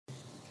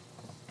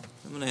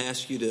I'm going to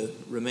ask you to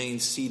remain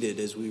seated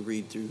as we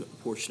read through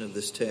a portion of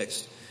this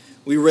text.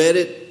 We read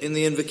it in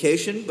the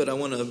invocation, but I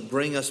want to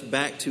bring us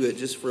back to it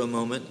just for a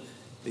moment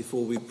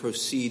before we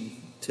proceed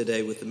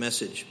today with the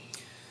message.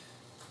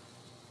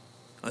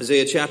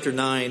 Isaiah chapter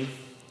 9,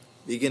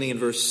 beginning in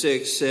verse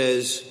 6,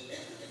 says,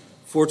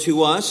 "For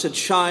to us a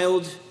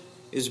child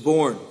is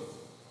born,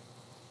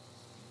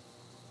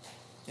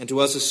 and to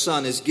us a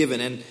son is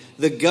given, and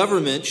the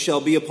government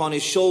shall be upon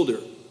his shoulder,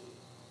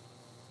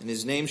 and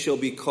his name shall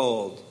be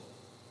called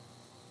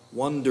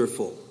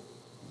Wonderful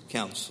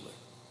Counselor,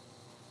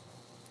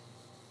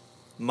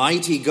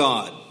 Mighty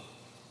God,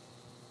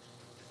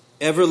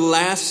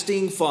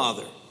 Everlasting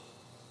Father,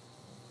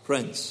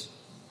 Prince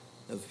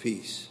of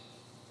Peace.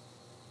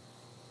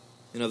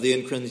 And of the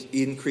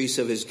increase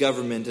of his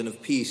government and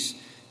of peace,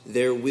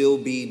 there will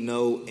be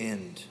no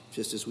end,"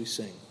 just as we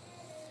sing.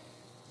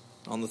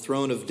 "On the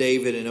throne of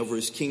David and over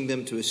his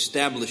kingdom, to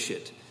establish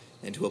it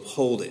and to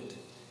uphold it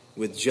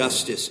with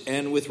justice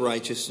and with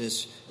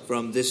righteousness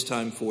from this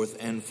time forth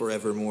and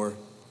forevermore.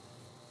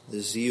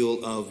 The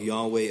zeal of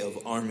Yahweh of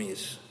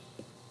armies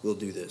will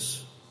do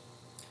this."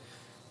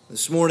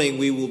 This morning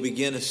we will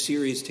begin a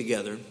series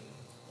together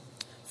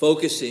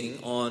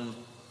focusing on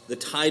the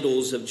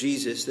titles of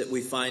Jesus that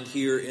we find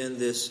here in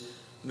this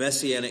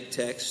messianic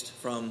text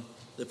from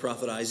the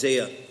prophet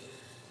Isaiah.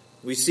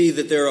 We see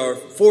that there are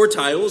 4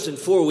 titles in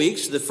 4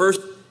 weeks. The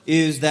first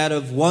is that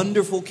of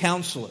Wonderful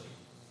Counselor.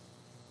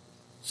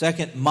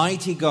 Second,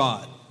 Mighty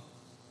God.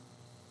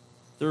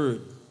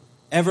 Third,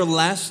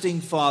 Everlasting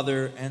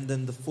Father. And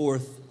then the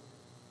fourth,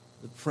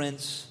 the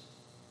Prince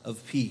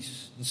of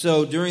Peace. And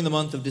so during the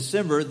month of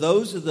December,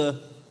 those are the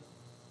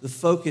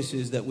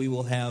focuses that we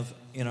will have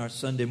in our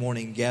Sunday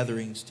morning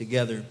gatherings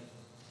together.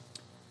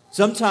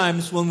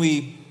 Sometimes when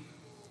we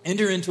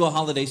enter into a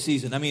holiday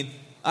season,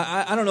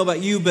 I don't know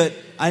about you, but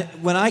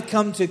when I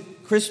come to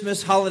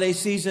Christmas holiday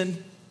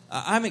season,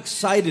 I'm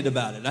excited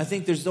about it. I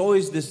think there's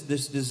always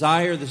this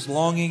desire, this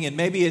longing, and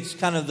maybe it's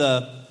kind of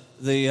the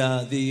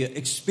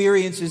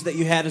experiences that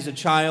you had as a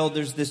child.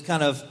 There's this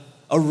kind of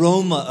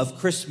aroma of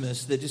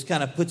Christmas that just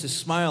kind of puts a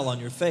smile on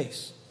your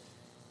face.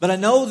 But I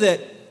know that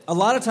a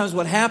lot of times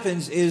what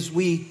happens is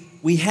we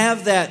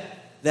have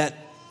that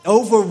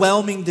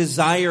overwhelming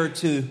desire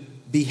to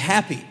be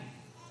happy.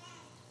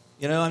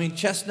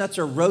 Chestnuts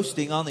are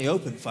roasting on the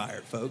open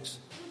fire, folks,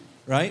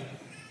 right?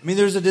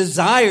 There's a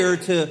desire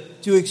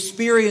to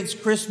experience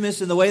Christmas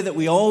in the way that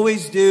we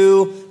always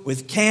do,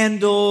 with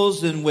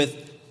candles and with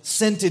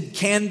scented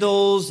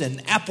candles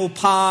and apple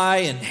pie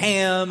and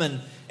ham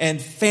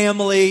and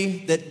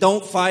family that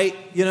don't fight.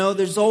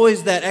 There's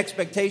always that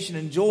expectation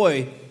and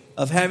joy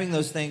of having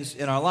those things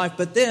in our life.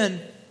 But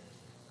then,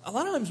 a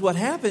lot of times what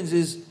happens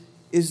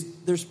is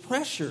there's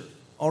pressure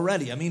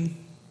already.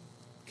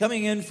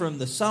 Coming in from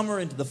the summer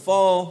into the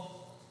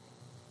fall,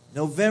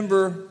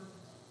 November,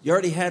 you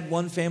already had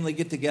one family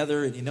get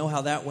together and you know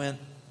how that went.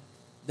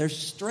 There's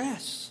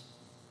stress.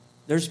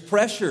 There's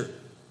pressure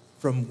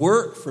from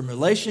work, from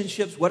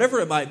relationships, whatever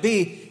it might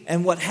be.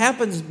 And what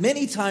happens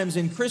many times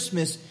in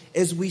Christmas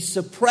is we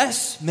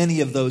suppress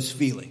many of those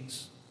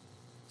feelings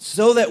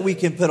so that we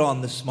can put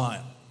on the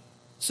smile,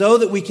 so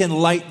that we can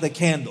light the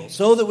candle,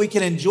 so that we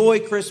can enjoy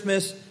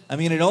Christmas.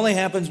 It only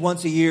happens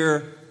once a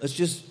year. Let's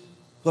just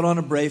put on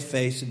a brave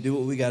face and do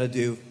what we got to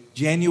do.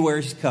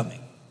 January's coming.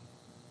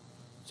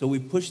 So we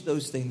push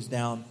those things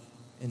down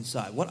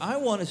inside. What I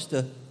want us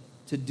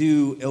to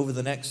do over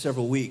the next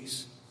several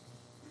weeks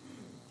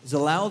is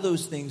allow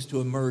those things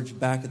to emerge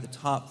back at the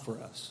top for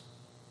us.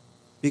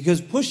 Because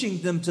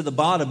pushing them to the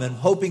bottom and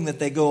hoping that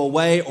they go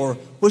away or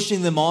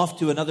pushing them off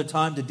to another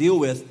time to deal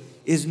with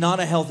is not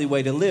a healthy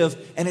way to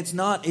live, and it's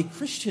not a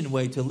Christian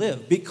way to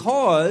live,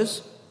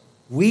 because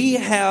we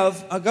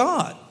have a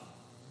God.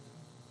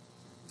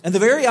 And the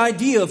very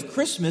idea of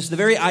Christmas, the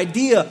very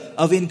idea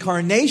of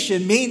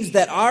incarnation, means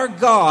that our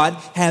God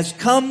has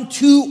come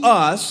to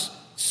us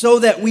so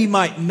that we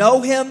might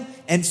know Him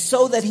and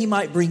so that He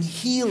might bring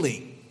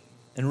healing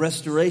and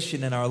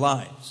restoration in our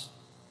lives.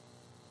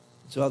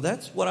 So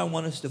that's what I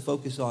want us to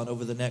focus on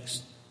over the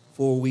next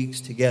 4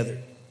 weeks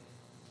together.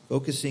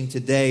 Focusing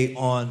today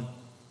on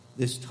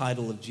this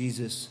title of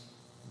Jesus,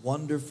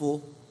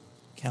 Wonderful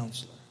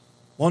Counselor.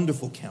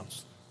 Wonderful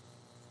Counselor.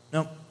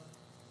 Now,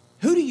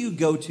 who do you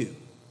go to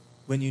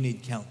when you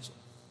need counsel?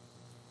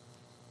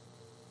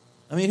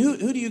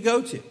 Who do you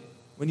go to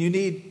when you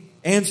need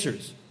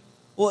answers?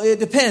 Well, it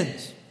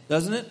depends,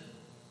 doesn't it?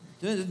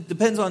 It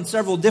depends on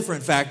several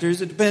different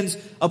factors. It depends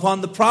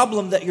upon the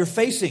problem that you're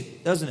facing,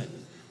 doesn't it?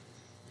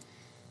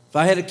 If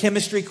I had a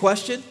chemistry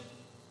question,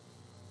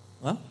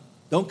 well,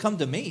 don't come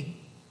to me,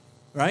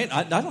 right?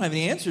 I don't have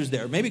any answers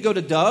there. Maybe go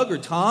to Doug or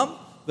Tom,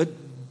 but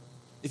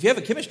if you have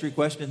a chemistry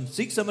question,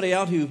 seek somebody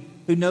out who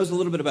knows a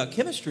little bit about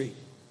chemistry.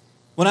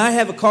 When I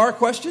have a car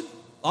question,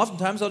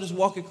 oftentimes I'll just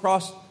walk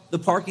across the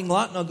parking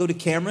lot and I'll go to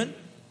Cameron.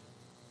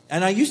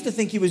 And I used to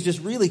think he was just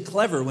really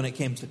clever when it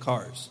came to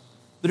cars.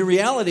 But in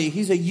reality,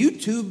 he's a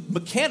YouTube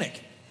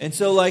mechanic. And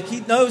so, like,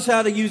 he knows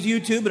how to use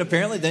YouTube, and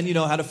apparently then you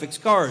know how to fix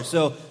cars.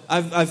 So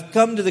I've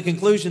come to the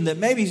conclusion that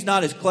maybe he's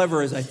not as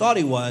clever as I thought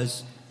he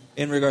was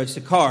in regards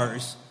to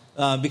cars,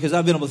 because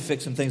I've been able to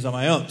fix some things on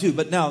my own, too.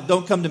 But now,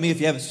 don't come to me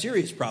if you have a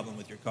serious problem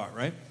with your car,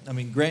 right? I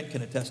mean, Grant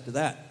can attest to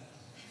that.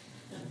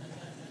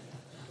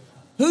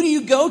 Who do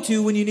you go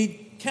to when you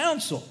need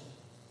counsel?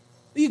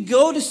 You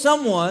go to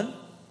someone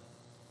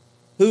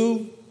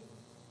who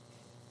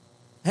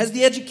has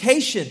the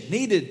education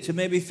needed to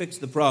maybe fix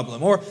the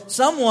problem, or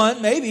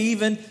someone maybe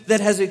even that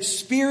has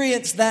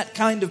experienced that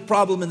kind of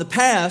problem in the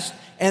past,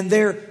 and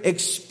their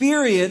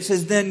experience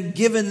has then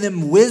given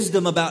them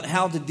wisdom about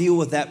how to deal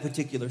with that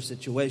particular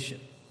situation.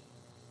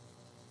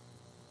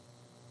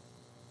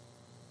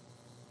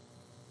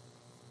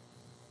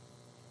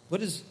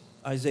 What does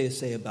Isaiah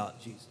say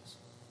about Jesus?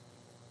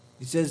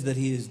 He says that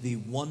he is the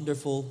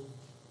wonderful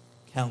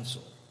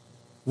counselor.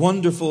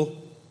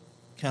 Wonderful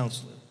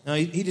counselor. Now,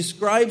 he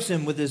describes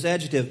him with this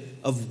adjective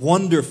of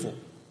wonderful.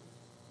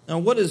 Now,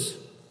 what does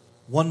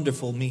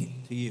wonderful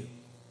mean to you?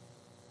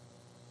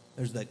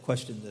 There's that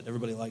question that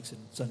everybody likes in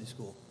Sunday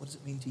school. What does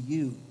it mean to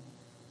you?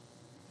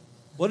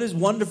 What does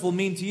wonderful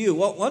mean to you?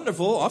 Well,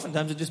 wonderful,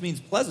 oftentimes it just means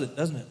pleasant,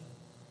 doesn't it?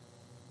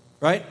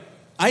 Right?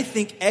 I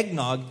think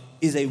eggnog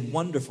is a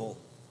wonderful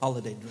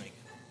holiday drink.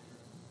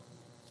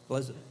 It's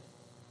pleasant.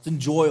 It's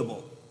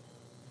enjoyable.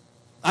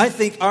 I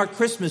think our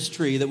Christmas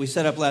tree that we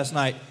set up last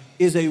night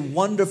is a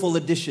wonderful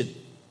addition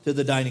to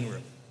the dining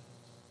room.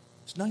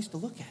 It's nice to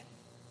look at.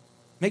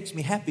 Makes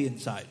me happy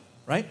inside,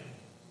 right?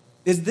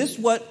 Is this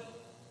what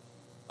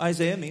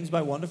Isaiah means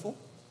by wonderful?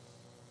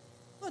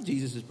 Well,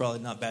 Jesus is probably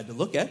not bad to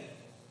look at.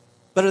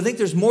 But I think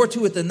there's more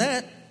to it than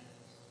that.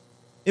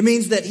 It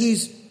means that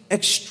he's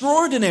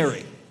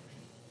extraordinary.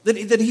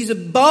 That he's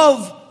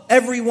above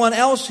everyone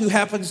else who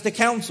happens to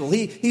counsel.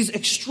 He's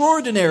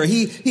extraordinary.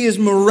 He is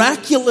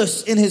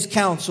miraculous in his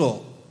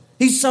counsel.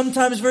 He's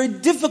sometimes very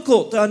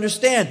difficult to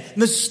understand,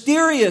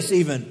 mysterious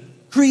even,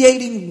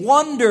 creating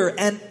wonder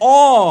and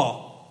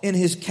awe in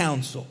his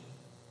counsel.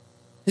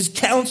 His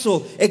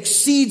counsel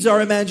exceeds our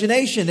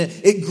imagination.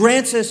 It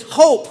grants us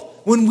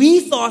hope when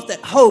we thought that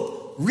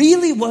hope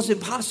really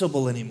wasn't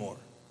possible anymore.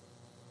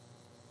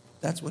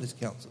 That's what his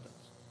counsel does.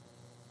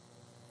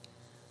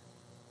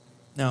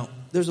 Now,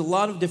 there's a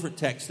lot of different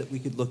texts that we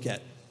could look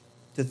at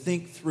to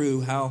think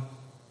through how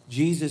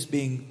Jesus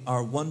being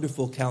our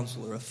wonderful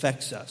counselor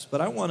affects us.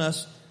 But I want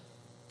us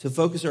to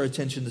focus our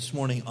attention this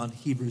morning on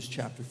Hebrews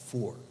chapter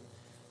 4.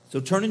 So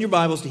turn in your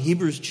Bibles to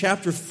Hebrews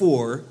chapter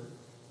 4. I'm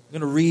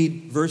going to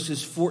read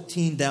verses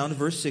 14 down to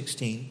verse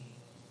 16.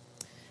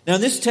 Now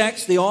in this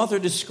text, the author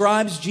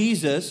describes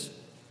Jesus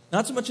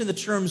not so much in the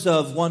terms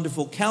of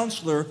wonderful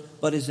counselor,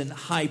 but as in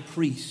high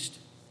priest.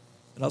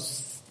 And I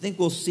think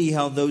we'll see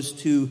how those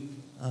two,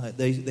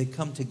 they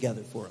come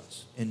together for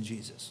us in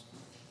Jesus.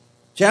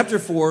 Chapter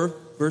 4,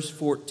 verse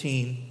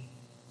 14,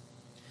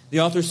 the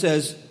author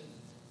says,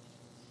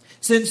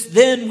 "Since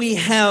then we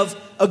have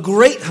a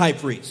great high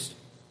priest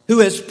who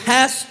has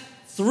passed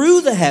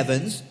through the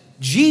heavens,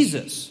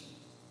 Jesus,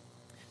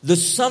 the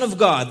Son of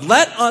God.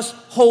 Let us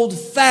hold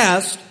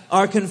fast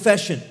our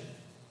confession.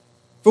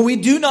 For we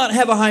do not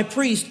have a high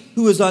priest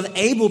who is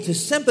unable to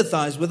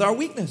sympathize with our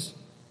weakness,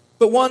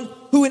 but one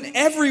who in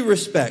every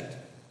respect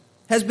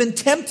has been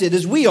tempted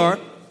as we are,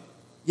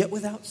 yet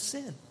without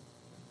sin.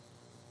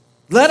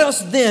 Let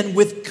us then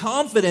with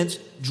confidence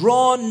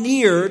draw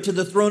near to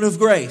the throne of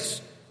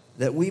grace,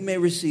 that we may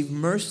receive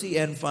mercy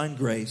and find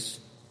grace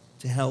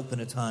to help in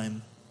a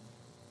time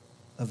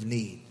of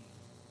need."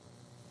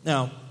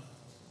 Now,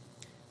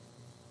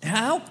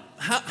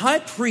 high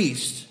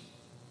priests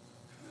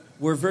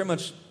were very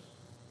much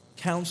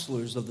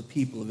counselors of the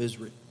people of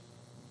Israel.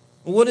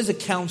 Well, what is a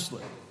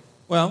counselor?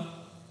 Well, in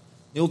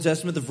the Old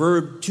Testament, the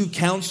verb to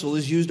counsel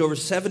is used over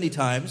 70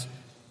 times.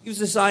 It gives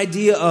this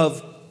idea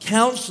of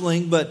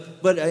counseling,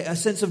 but a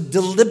sense of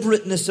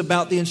deliberateness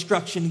about the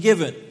instruction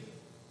given.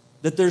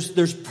 That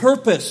there's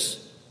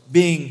purpose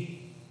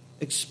being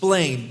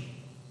explained.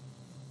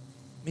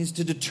 It means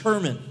to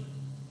determine.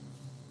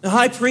 The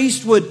high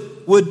priest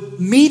would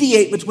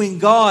mediate between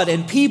God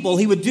and people.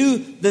 He would do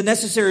the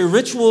necessary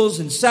rituals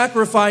and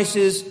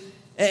sacrifices.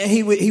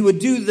 He would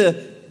do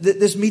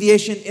this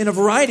mediation in a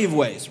variety of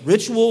ways.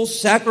 Rituals,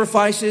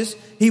 sacrifices.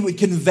 He would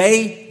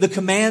convey the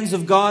commands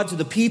of God to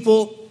the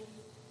people.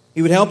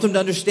 He would help them to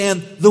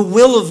understand the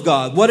will of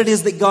God, what it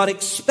is that God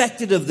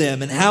expected of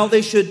them, and how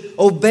they should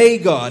obey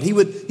God. He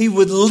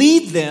would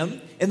lead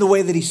them in the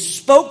way that he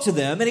spoke to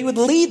them, and he would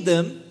lead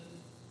them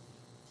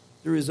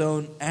through his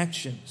own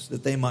actions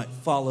that they might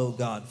follow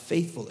God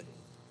faithfully.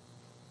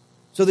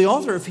 So the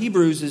author of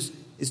Hebrews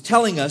is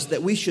telling us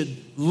that we should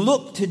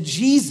look to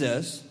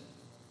Jesus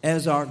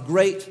as our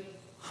great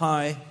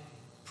high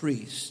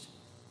priest.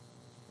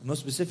 And most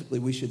specifically,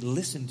 we should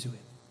listen to him.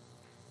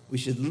 We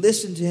should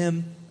listen to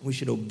him, and we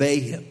should obey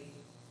him.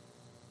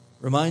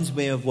 Reminds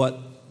me of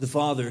what the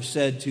Father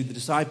said to the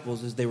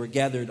disciples as they were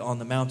gathered on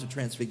the Mount of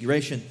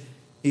Transfiguration.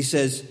 He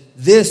says,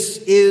 "This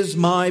is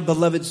my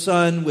beloved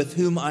Son with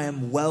whom I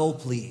am well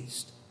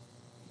pleased.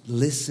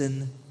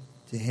 Listen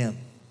to him."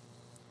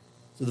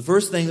 So the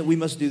first thing that we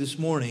must do this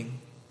morning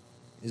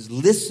is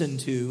listen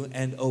to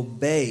and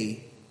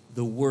obey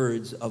the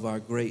words of our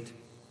great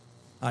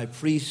high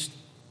priest,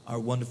 our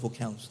wonderful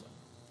counselor.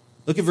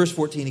 Look at verse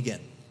 14 again.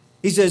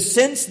 He says,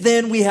 "Since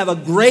then we have a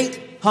great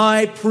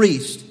high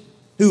priest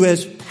who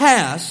has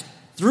passed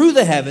through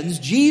the heavens,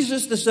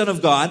 Jesus the Son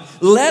of God,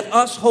 let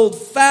us hold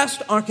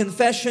fast our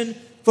confession,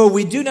 for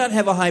we do not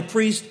have a high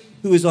priest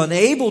who is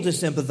unable to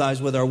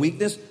sympathize with our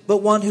weakness,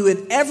 but one who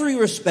in every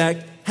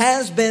respect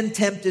has been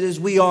tempted as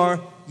we are,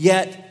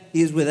 yet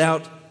he is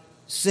without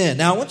sin."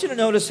 Now I want you to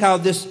notice how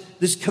this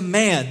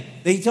command,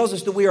 that he tells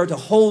us that we are to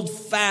hold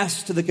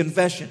fast to the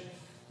confession.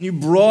 You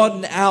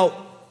broaden out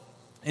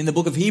in the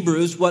book of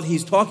Hebrews what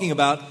he's talking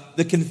about.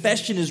 The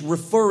confession is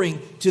referring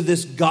to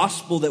this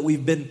gospel that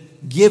we've been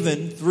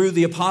given through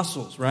the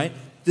apostles, right?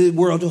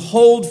 We're to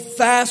hold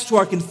fast to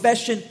our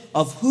confession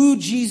of who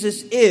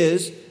Jesus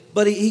is,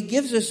 but he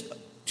gives us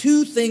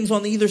two things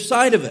on either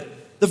side of it.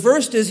 The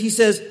first is, he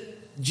says,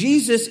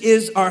 Jesus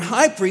is our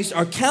high priest,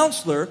 our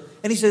counselor,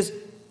 and he says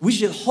we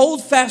should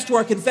hold fast to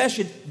our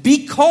confession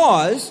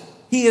because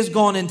he has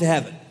gone into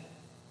heaven.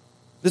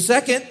 The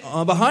second,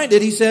 behind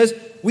it, he says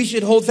we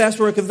should hold fast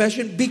to our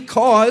confession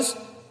because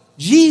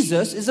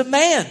Jesus is a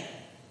man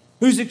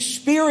who's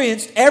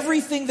experienced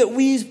everything that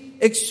we've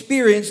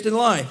experienced in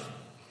life.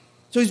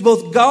 So he's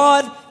both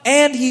God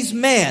and he's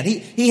man.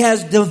 He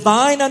has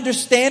divine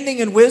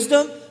understanding and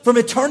wisdom from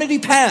eternity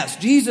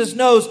past. Jesus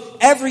knows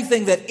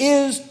everything that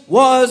is,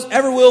 was,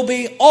 ever will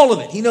be, all of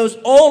it. He knows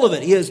all of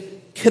it. He has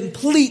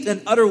complete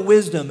and utter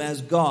wisdom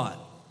as God.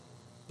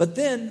 But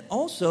then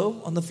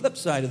also, on the flip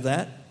side of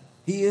that,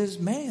 he is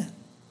man.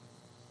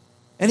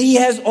 And he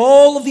has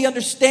all of the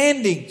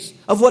understandings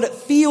of what it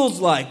feels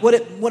like, what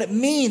it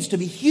means to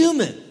be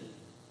human,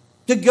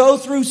 to go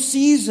through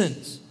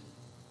seasons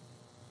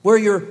where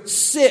you're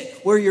sick,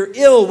 where you're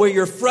ill, where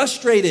you're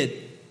frustrated,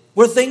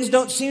 where things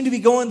don't seem to be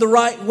going the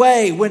right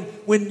way,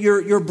 when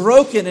you're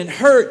broken and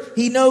hurt.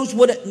 He knows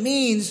what it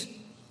means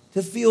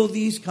to feel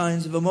these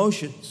kinds of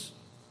emotions.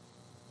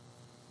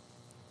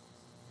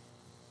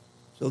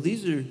 So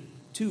these are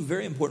two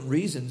very important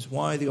reasons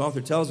why the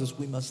author tells us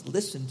we must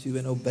listen to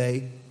and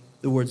obey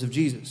the words of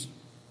Jesus.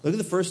 Look at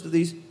the first of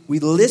these. We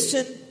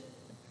listen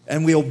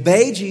and we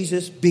obey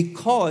Jesus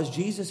because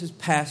Jesus has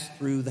passed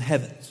through the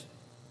heavens.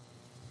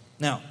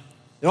 Now,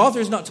 the author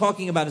is not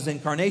talking about his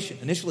incarnation.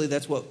 Initially,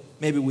 that's what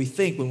maybe we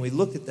think when we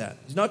look at that.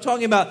 He's not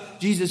talking about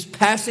Jesus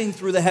passing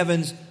through the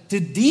heavens to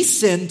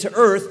descend to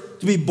earth,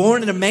 to be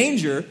born in a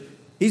manger.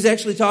 He's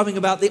actually talking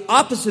about the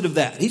opposite of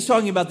that. He's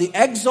talking about the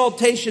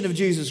exaltation of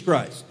Jesus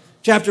Christ.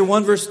 Chapter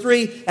 1, verse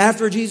 3,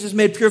 after Jesus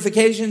made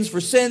purifications for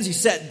sins, he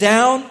sat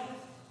down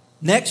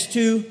next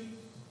to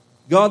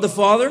God the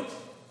Father.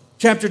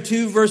 Chapter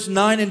 2, verse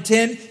 9 and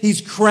 10,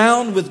 he's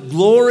crowned with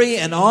glory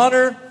and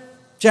honor.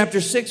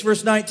 Chapter 6,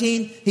 verse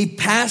 19, he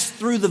passed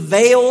through the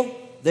veil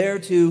there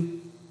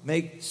to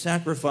make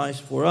sacrifice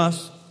for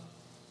us.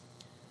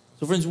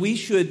 So friends, we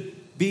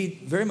should be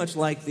very much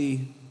like the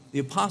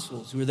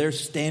apostles who were there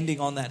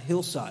standing on that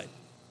hillside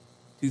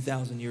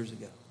 2,000 years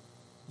ago.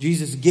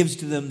 Jesus gives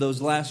to them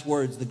those last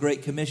words, the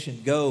Great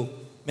Commission, go,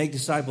 make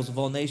disciples of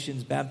all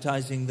nations,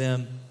 baptizing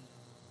them,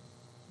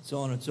 so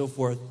on and so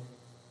forth.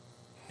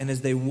 And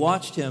as they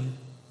watched him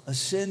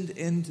ascend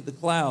into the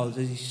clouds,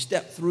 as he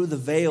stepped through the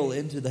veil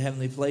into the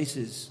heavenly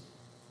places,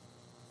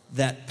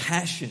 that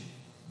passion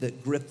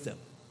that gripped them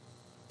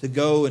to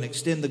go and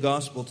extend the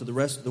gospel to the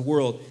rest of the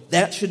world,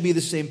 that should be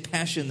the same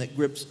passion that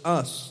grips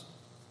us.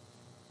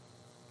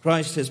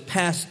 Christ has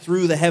passed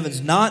through the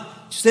heavens, not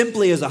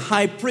simply as a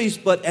high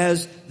priest, but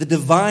as the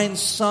divine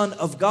Son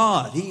of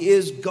God. He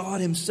is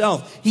God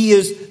himself. He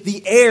is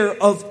the heir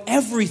of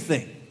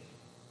everything.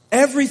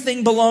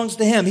 Everything belongs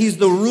to him. He's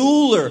the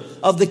ruler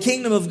of the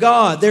kingdom of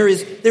God. There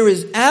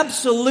is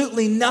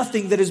absolutely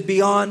nothing that is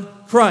beyond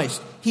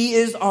Christ. He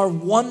is our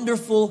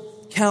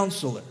wonderful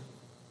counselor.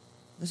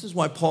 This is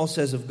why Paul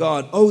says of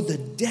God, oh, the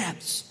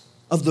depths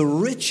of the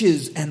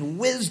riches and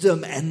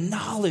wisdom and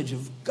knowledge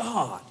of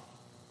God.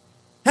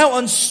 How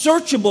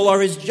unsearchable are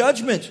his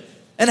judgments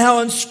and how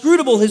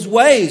inscrutable his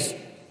ways.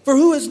 For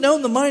who has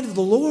known the mind of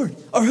the Lord?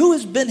 Or who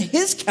has been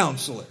his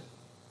counselor?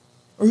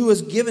 Or who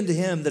has given to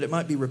him that it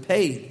might be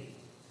repaid?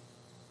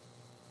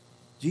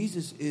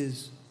 Jesus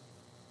is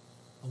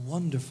a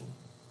wonderful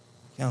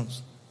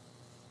counselor,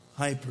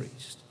 high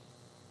priest.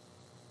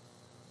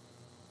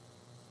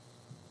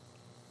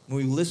 When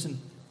we listen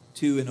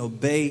to and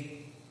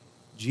obey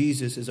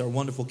Jesus as our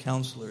wonderful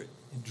counselor, it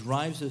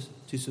drives us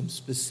to some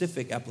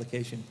specific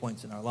application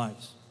points in our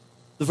lives.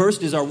 The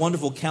first is our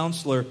wonderful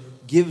counselor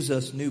gives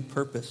us new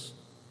purpose.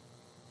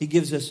 He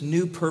gives us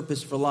new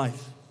purpose for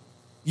life.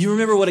 You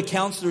remember what a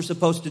counselor is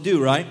supposed to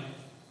do, right?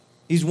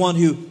 He's one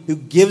who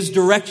gives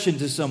direction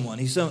to someone.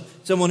 He's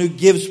someone who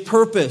gives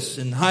purpose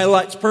and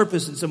highlights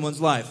purpose in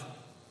someone's life.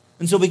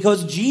 And so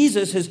because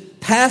Jesus has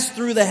passed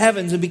through the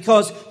heavens and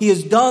because he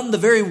has done the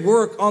very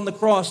work on the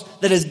cross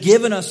that has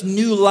given us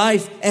new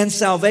life and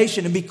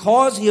salvation, and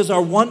because he is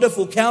our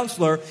wonderful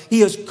counselor,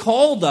 he has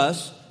called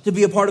us to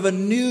be a part of a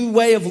new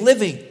way of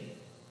living,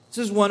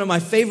 This is one of my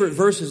favorite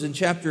verses in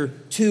chapter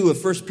 2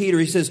 of 1 Peter.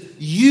 He says,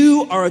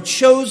 "You are a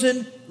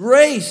chosen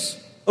race,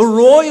 a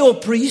royal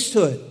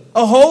priesthood,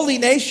 a holy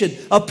nation,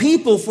 a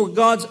people for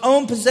God's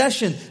own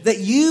possession, that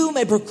you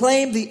may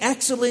proclaim the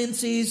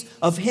excellencies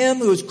of Him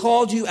who has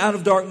called you out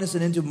of darkness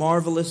and into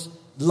marvelous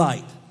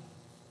light."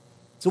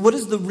 So what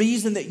is the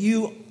reason that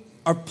you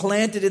are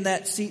planted in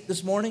that seat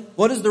this morning?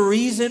 What is the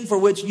reason for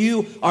which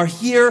you are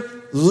here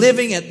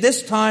living at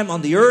this time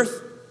on the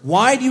earth?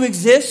 Why do you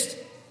exist?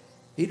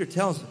 Peter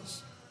tells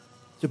us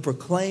to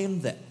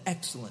proclaim the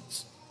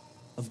excellence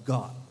of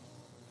God.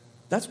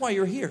 That's why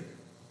you're here.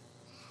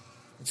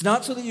 It's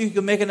not so that you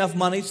can make enough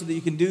money so that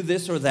you can do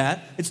this or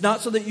that. It's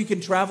not so that you can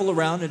travel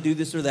around and do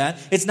this or that.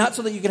 It's not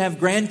so that you can have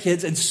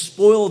grandkids and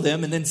spoil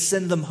them and then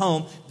send them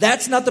home.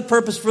 That's not the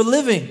purpose for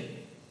living.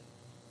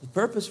 The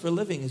purpose for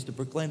living is to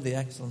proclaim the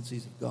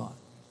excellencies of God.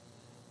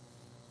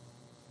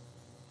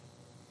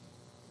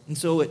 And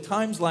so at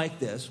times like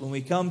this, when we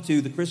come to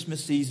the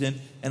Christmas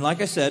season, and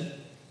like I said,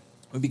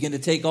 we begin to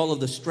take all of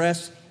the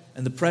stress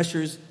and the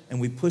pressures and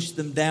we push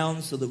them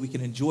down so that we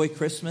can enjoy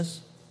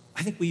Christmas.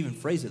 I think we even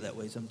phrase it that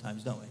way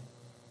sometimes, don't we?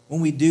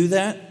 When we do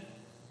that,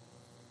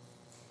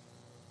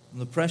 when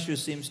the pressure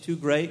seems too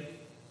great,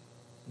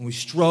 when we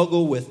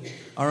struggle with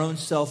our own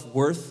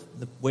self-worth,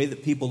 the way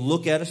that people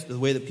look at us, the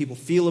way that people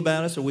feel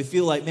about us, or we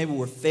feel like maybe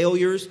we're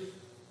failures,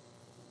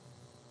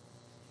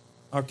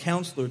 our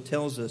counselor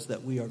tells us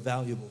that we are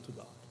valuable to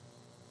God.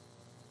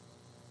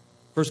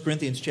 1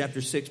 Corinthians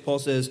chapter 6, Paul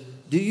says,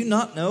 "Do you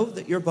not know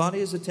that your body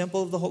is a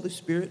temple of the Holy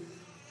Spirit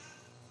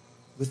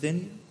within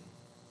you,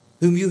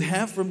 whom you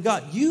have from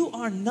God? You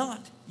are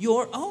not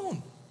your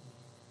own.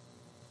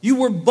 You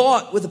were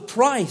bought with a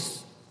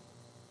price.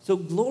 So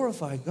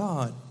glorify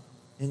God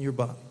in your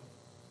body."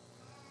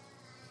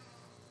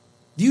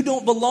 You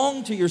don't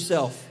belong to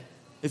yourself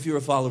if you're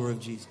a follower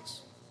of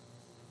Jesus.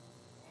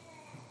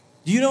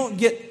 You don't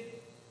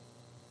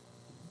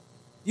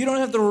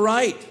have the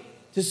right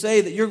to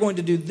say that you're going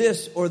to do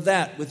this or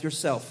that with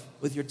yourself,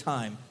 with your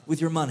time,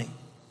 with your money.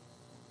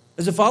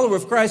 As a follower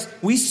of Christ,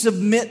 we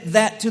submit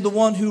that to the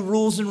one who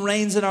rules and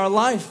reigns in our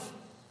life.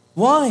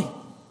 Why?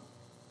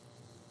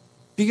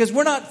 Because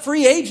we're not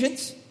free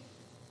agents.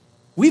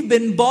 We've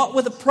been bought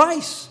with a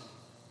price.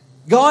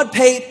 God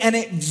paid an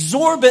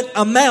exorbitant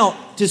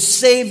amount to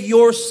save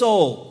your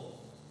soul,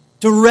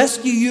 to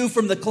rescue you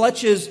from the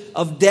clutches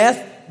of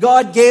death.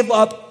 God gave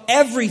up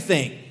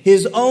everything,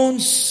 His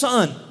own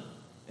Son,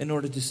 in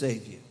order to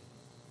save you.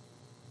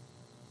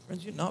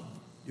 Friends, you're not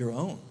your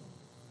own.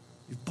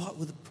 You're bought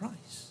with a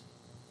price.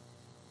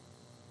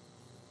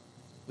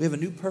 We have a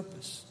new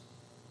purpose.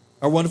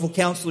 Our wonderful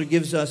counselor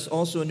gives us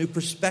also a new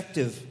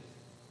perspective.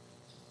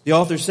 The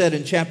author said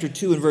in chapter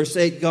 2 and verse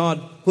 8,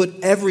 God put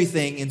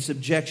everything in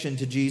subjection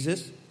to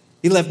Jesus.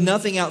 He left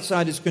nothing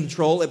outside His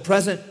control. At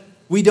present,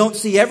 we don't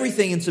see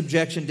everything in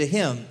subjection to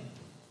Him.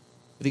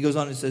 But he goes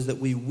on and says that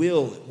we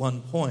will at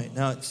one point.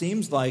 Now, it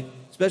seems like,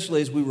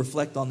 especially as we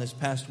reflect on this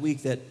past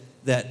week,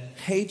 that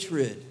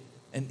hatred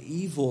and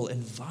evil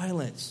and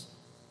violence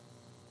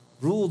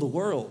rule the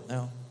world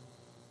now.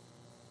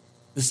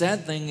 The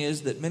sad thing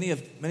is that many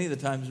of the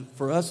times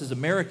for us as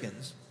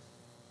Americans,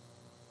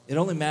 it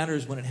only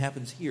matters when it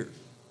happens here.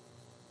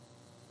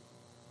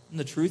 And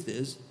the truth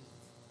is,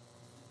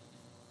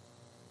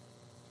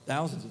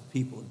 thousands of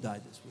people have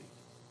died this week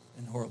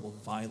in horrible,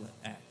 violent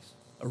acts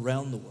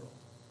around the world.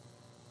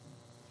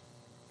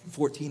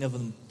 14 of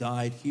them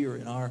died here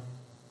in our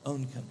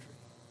own country.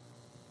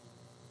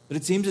 But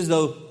it seems as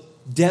though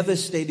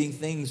devastating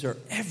things are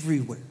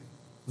everywhere.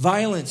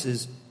 Violence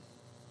is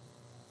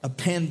a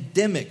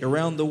pandemic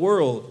around the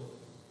world.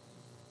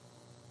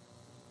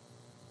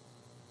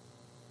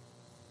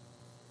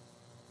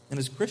 And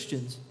as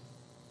Christians,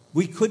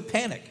 we could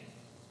panic.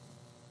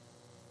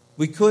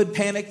 We could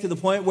panic to the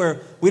point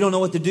where we don't know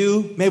what to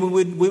do. Maybe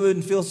we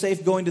wouldn't feel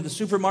safe going to the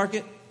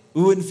supermarket.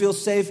 We wouldn't feel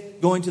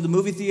safe going to the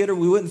movie theater.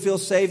 We wouldn't feel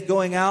safe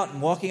going out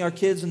and walking our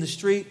kids in the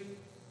street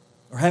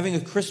or having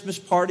a Christmas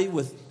party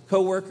with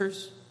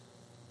coworkers.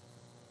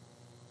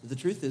 But the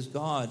truth is,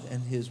 God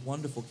and His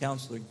wonderful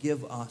counselor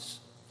give us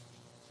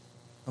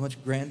a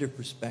much grander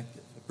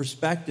perspective, a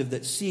perspective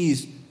that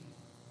sees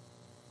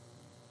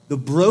the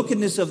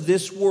brokenness of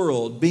this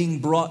world being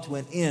brought to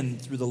an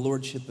end through the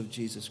lordship of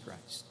Jesus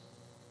Christ.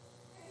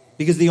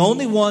 Because the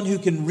only one who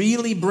can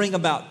really bring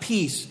about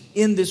peace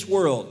in this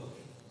world,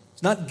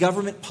 it's not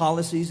government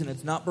policies and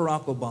it's not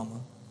Barack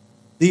Obama.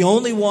 The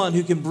only one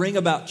who can bring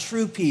about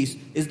true peace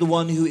is the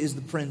one who is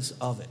the Prince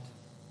of it.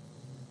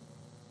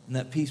 And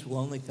that peace will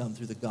only come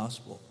through the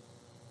gospel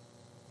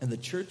and the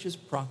church's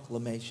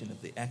proclamation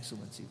of the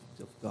excellencies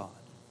of God,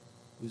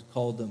 who's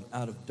called them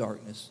out of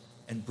darkness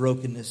and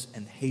brokenness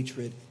and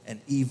hatred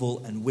and evil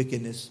and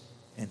wickedness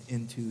and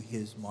into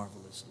His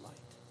marvelous light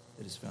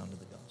that is found in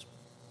the gospel.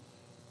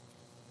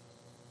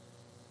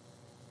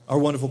 Our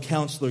wonderful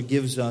counselor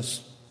gives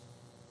us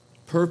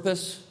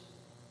purpose.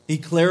 He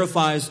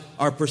clarifies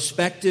our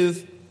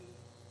perspective,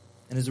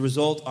 and as a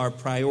result, our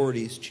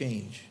priorities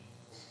change.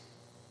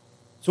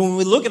 So when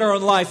we look at our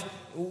own life,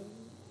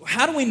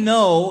 how do we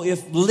know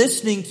if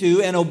listening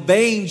to and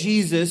obeying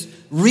Jesus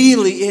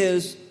really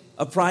is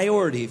a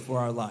priority for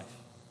our life?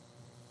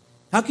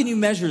 How can you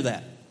measure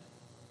that?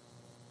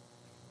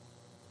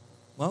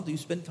 Well, do you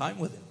spend time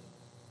with Him?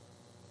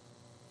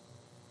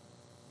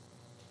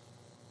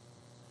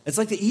 It's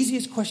like the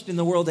easiest question in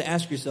the world to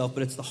ask yourself,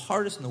 but it's the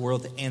hardest in the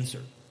world to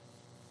answer.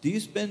 Do you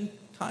spend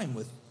time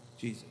with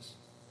Jesus?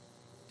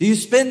 Do you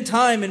spend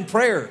time in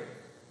prayer?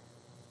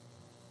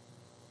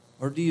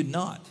 Or do you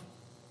not?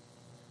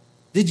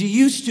 Did you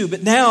used to,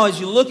 but now as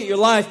you look at your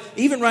life,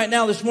 even right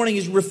now this morning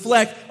as you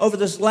reflect over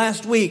this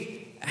last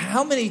week,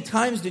 how many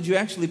times did you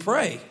actually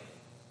pray?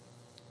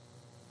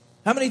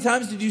 How many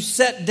times did you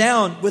sit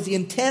down with the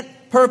intent,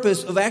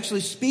 purpose of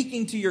actually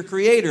speaking to your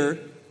Creator,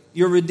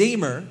 your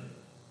Redeemer?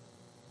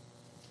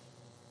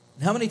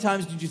 And how many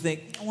times did you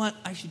think, you know what,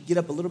 I should get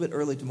up a little bit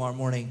early tomorrow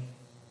morning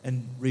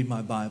and read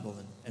my Bible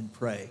and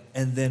pray?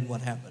 And then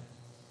what happened?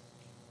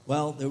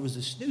 Well, there was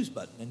a snooze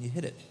button and you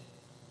hit it.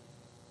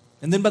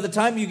 And then by the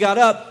time you got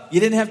up, you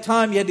didn't have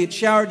time. You had to get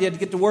showered. You had to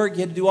get to work.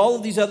 You had to do all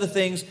of these other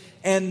things.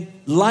 And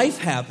life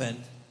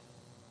happened.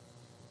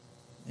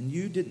 And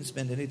you didn't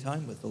spend any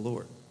time with the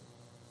Lord.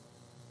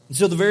 And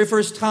so the very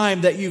first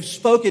time that you've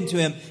spoken to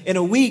Him in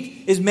a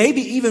week is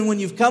maybe even when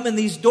you've come in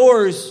these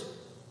doors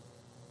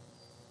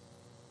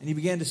and you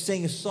began to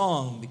sing a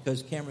song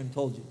because Cameron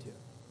told you to.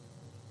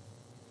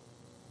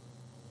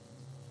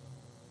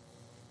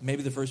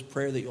 Maybe the first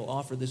prayer that you'll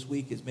offer this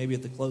week is maybe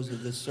at the close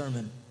of this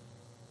sermon.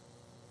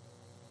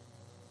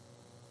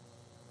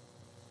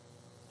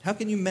 How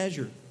can you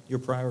measure your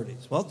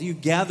priorities? Well, do you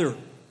gather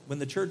when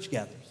the church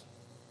gathers?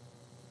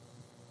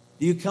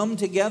 Do you come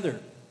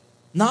together?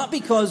 Not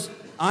because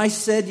I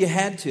said you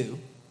had to.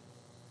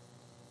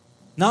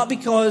 Not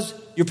because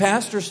your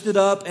pastor stood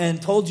up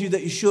and told you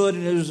that you should,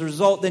 and as a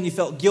result, then you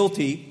felt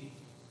guilty.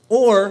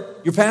 Or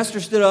your pastor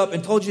stood up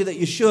and told you that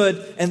you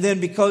should, and then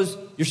because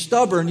you're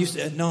stubborn, you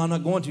said, no, I'm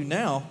not going to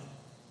now.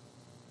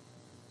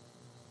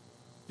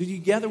 Do you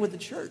gather with the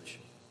church?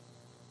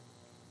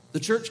 The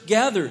church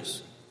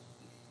gathers.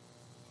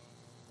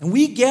 And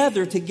we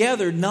gather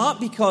together not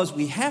because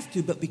we have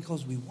to, but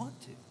because we want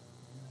to.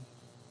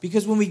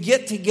 Because when we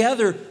get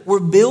together,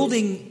 we're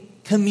building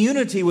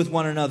community with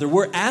one another.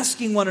 We're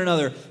asking one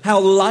another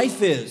how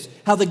life is,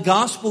 how the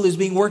gospel is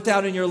being worked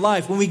out in your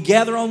life. When we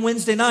gather on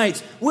Wednesday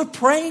nights, we're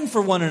praying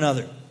for one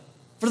another.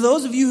 For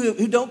those of you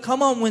who don't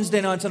come on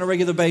Wednesday nights on a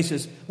regular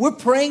basis, we're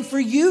praying for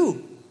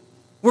you.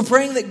 We're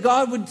praying that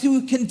God would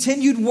do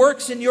continued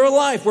works in your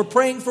life. We're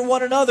praying for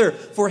one another,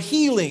 for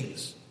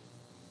healings.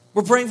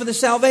 We're praying for the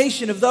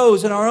salvation of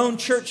those in our own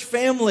church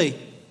family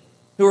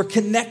who are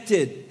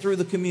connected through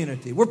the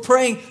community. We're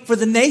praying for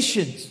the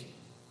nations.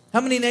 How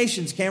many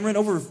nations, Cameron?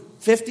 Over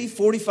 50,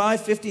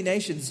 45, 50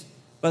 nations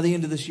by the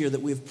end of this year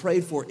that we have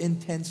prayed for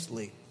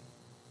intensely.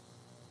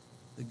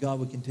 That God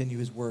would continue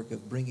His work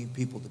of bringing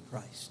people to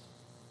Christ,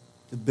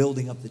 to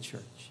building up the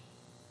church.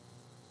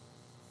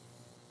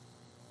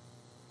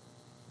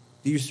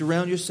 Do you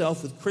surround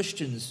yourself with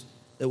Christians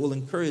that will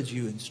encourage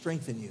you and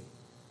strengthen you?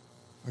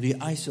 Or do you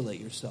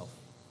isolate yourself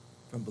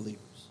from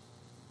believers?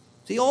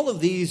 See, all of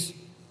these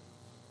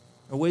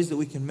are ways that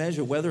we can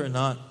measure whether or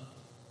not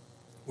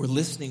we're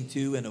listening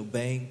to and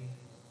obeying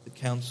the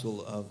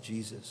counsel of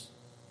Jesus.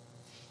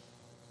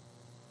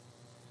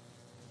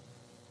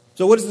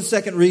 So what is the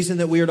second reason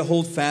that we are to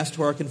hold fast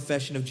to our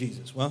confession of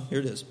Jesus? Well, here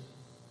it is.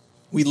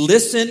 We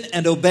listen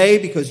and obey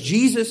because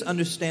Jesus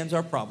understands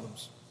our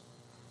problems.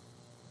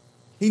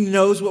 He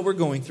knows what we're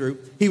going through.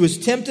 He was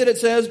tempted, it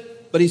says,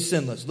 but He's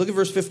sinless. Look at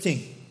verse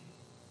 15.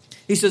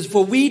 He says,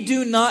 for we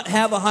do not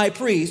have a high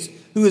priest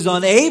who is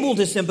unable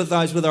to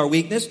sympathize with our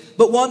weakness,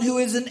 but one who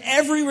is in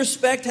every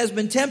respect has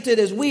been tempted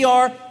as we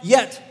are,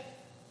 yet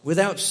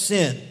without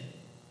sin.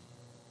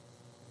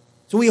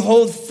 So we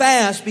hold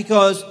fast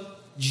because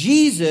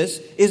Jesus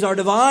is our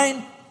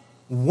divine,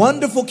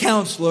 wonderful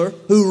counselor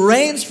who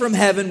reigns from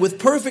heaven with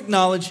perfect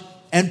knowledge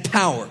and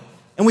power.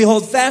 And we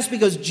hold fast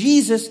because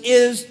Jesus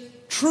is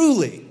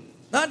truly,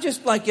 not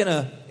just like in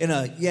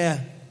a yeah,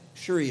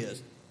 sure He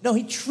is. No,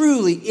 He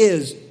truly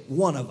is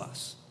one of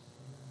us.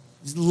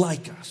 He's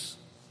like us.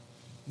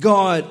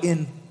 God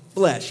in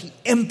flesh. He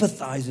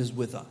empathizes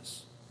with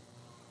us.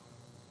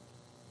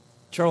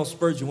 Charles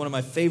Spurgeon, one of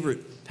my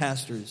favorite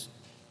pastors,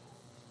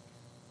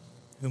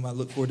 whom I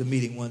look forward to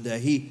meeting one day,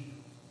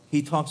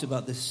 he talks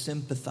about this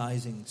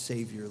sympathizing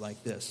Savior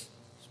like this.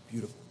 It's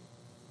beautiful.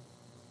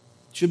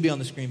 It should be on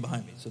the screen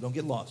behind me, so don't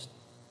get lost.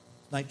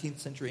 19th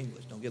century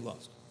English, don't get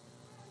lost.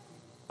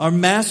 Our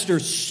Master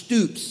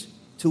stoops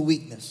to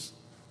weakness.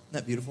 Isn't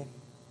that beautiful?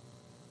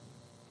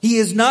 He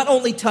is not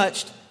only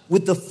touched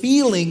with the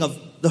feeling of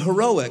the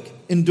heroic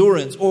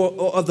endurance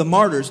or of the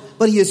martyrs,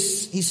 but he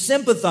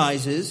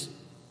sympathizes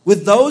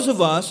with those of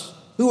us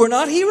who are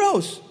not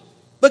heroes,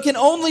 but can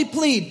only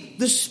plead,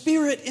 the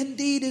spirit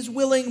indeed is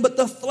willing, but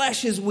the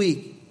flesh is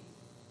weak.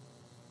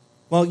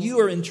 While you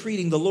are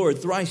entreating the Lord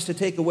thrice to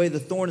take away the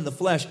thorn in the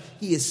flesh,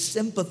 He is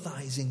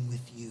sympathizing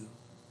with you.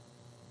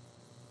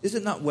 Is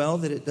it not well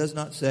that it does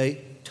not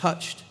say,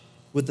 touched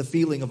with the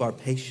feeling of our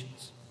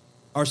patience?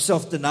 our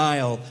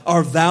self-denial,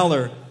 our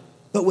valor,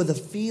 but with a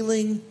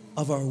feeling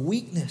of our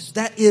weakness.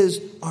 That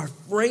is our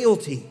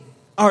frailty,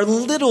 our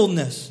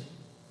littleness,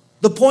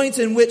 the points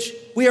in which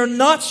we are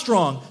not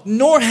strong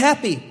nor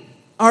happy,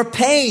 our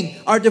pain,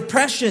 our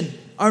depression,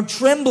 our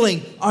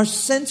trembling, our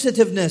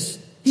sensitiveness.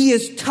 He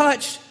is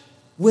touched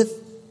with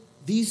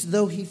these,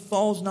 though he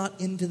falls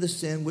not into the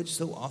sin which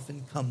so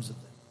often comes of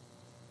them.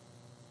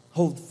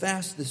 Hold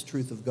fast this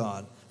truth of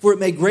God, for it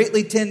may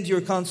greatly tend to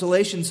your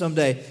consolation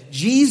someday.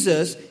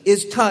 Jesus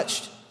is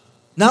touched,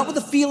 not with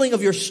the feeling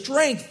of your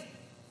strength,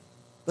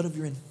 but of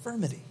your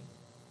infirmity.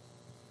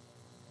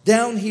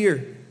 Down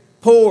here,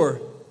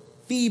 poor,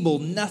 feeble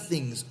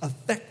nothings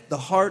affect the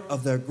heart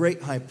of their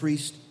great high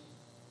priest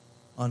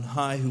on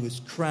high, who is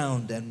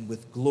crowned and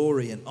with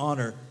glory and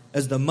honor.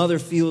 As the mother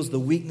feels the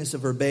weakness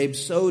of her babe,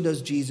 so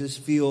does Jesus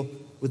feel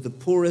with the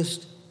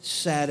poorest,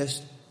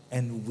 saddest,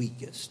 and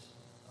weakest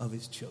of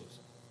his chosen.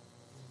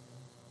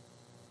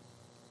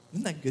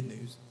 Isn't that good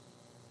news?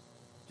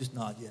 Just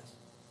nod yes.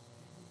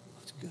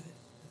 That's good.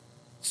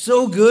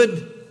 So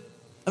good.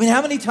 I mean,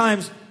 how many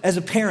times as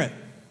a parent,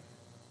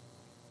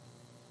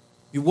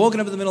 you're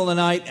woken up in the middle of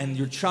the night and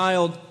your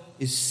child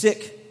is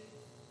sick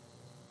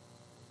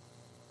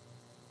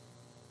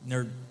and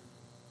they're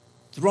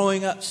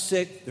throwing up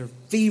sick, their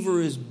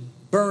fever is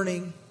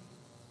burning,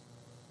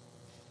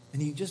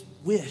 and you just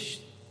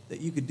wish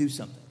that you could do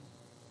something.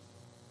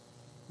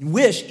 You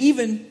wish,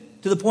 even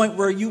to the point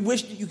where you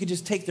wish that you could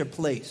just take their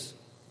place.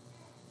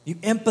 You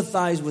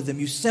empathize with them,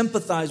 you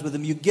sympathize with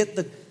them, you get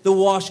the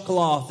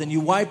washcloth and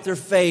you wipe their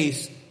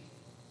face.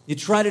 You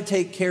try to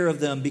take care of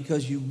them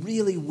because you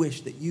really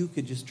wish that you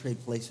could just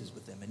trade places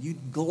with them and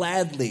you'd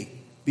gladly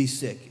be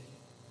sick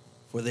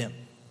for them.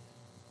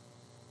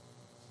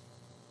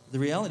 The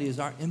reality is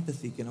our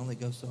empathy can only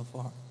go so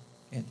far,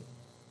 can't it?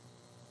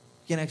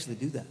 You can't actually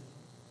do that.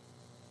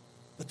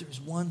 But there's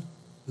one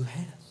who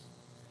has.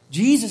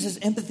 Jesus'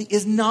 empathy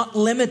is not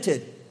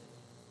limited.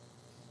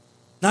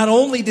 Not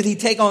only did he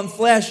take on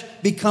flesh,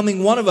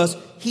 becoming one of us,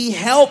 he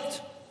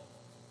helped.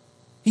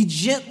 He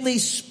gently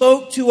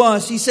spoke to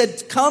us. He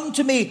said, "Come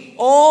to me,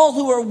 all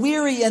who are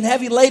weary and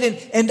heavy laden,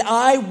 and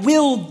I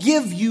will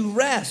give you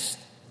rest."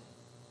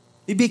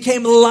 He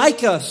became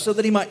like us so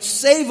that he might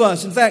save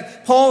us. In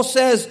fact, Paul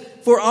says,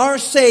 for our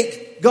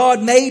sake,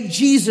 God made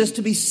Jesus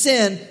to be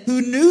sin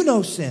who knew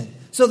no sin,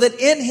 so that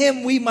in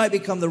him we might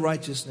become the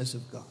righteousness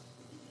of God.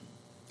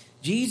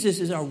 Jesus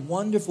is our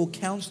wonderful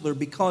counselor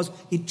because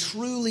he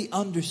truly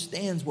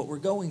understands what we're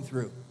going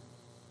through.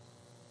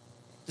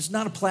 It's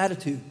not a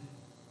platitude.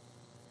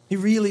 He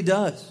really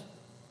does.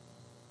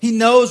 He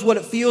knows what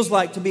it feels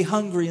like to be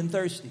hungry and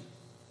thirsty.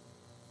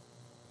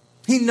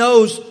 He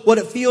knows what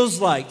it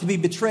feels like to be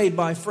betrayed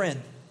by a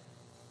friend.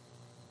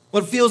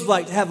 What it feels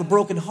like to have a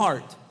broken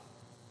heart.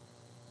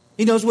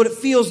 He knows what it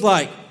feels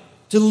like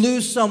to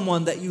lose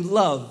someone that you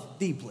love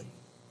deeply.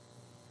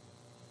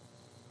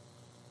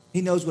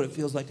 He knows what it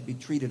feels like to be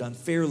treated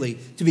unfairly,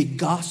 to be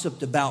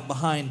gossiped about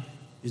behind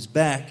his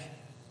back.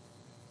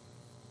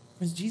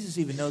 Friends, Jesus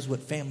even knows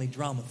what family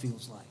drama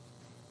feels like.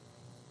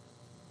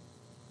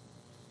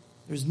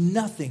 There's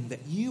nothing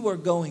that you are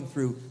going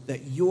through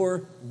that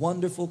your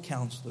wonderful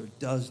counselor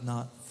does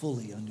not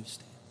fully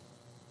understand.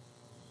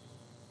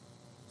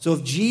 So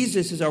if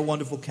Jesus is our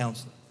wonderful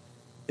counselor,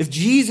 if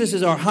Jesus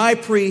is our high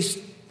priest,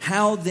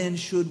 how then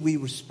should we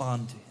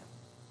respond to him?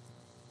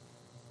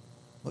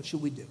 What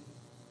should we do?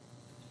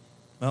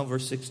 Well,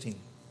 verse 16.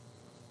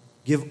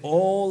 Give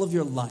all of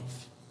your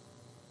life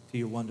to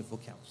your wonderful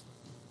counselor.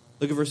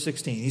 Look at verse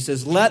 16. He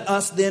says, "Let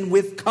us then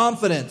with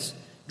confidence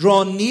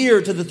draw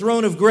near to the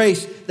throne of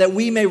grace, that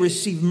we may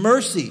receive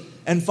mercy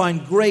and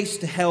find grace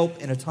to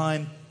help in a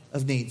time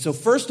of need." So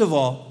first of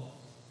all,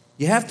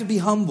 you have to be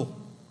humble.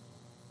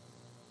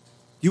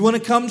 You want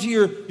to come to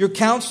your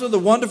counselor, the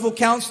wonderful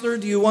counselor?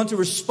 Do you want to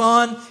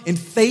respond in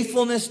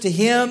faithfulness to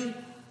him?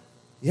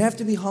 You have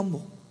to be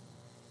humble.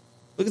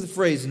 Look at the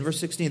phrase in verse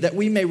 16, that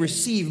we may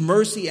receive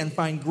mercy and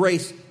find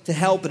grace to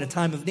help in a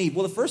time of need.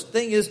 Well, the first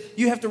thing is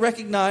you have to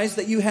recognize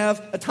that you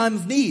have a time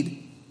of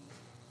need.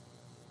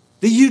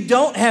 That you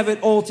don't have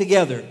it all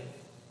together.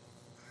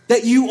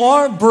 That you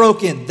are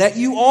broken. That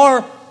you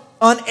are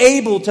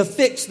unable to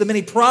fix the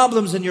many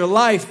problems in your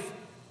life.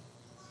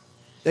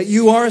 That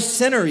you are a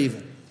sinner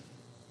even.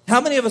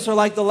 How many of us are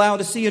like the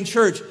Laodicean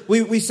church?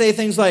 We say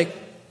things like,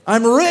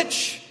 "I'm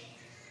rich.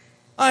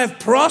 I have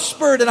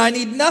prospered and I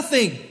need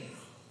nothing."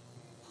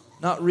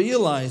 Not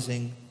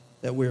realizing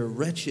that we're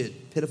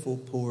wretched, pitiful,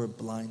 poor,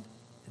 blind,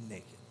 and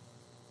naked.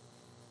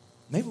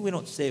 Maybe we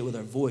don't say it with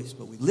our voice,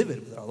 but we live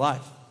it with our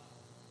life.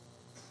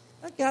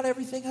 I got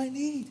everything I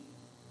need.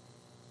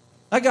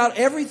 I got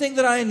everything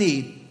that I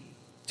need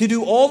to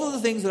do all of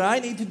the things that I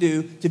need to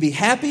do to be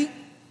happy.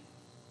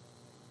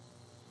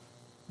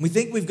 We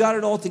think we've got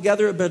it all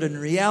together, but in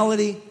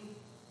reality,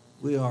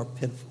 we are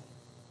pitiful.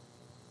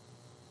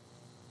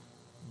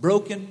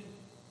 Broken,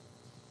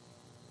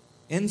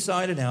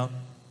 inside and out.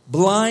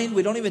 Blind,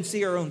 we don't even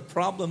see our own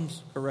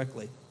problems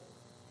correctly.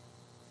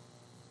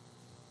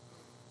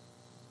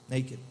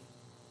 Naked.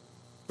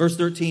 Verse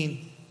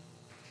 13.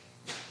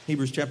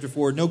 Hebrews chapter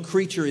 4, no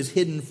creature is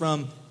hidden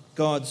from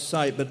God's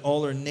sight, but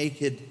all are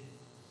naked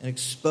and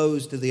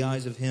exposed to the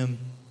eyes of him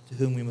to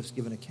whom we must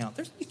give an account.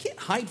 You can't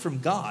hide from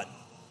God,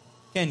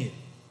 can you?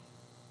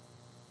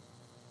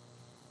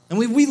 And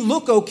we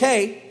look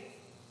okay.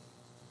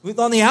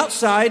 On the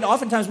outside,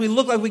 oftentimes we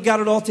look like we got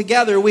it all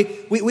together.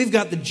 We've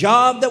got the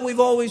job that we've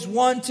always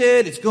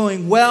wanted. It's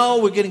going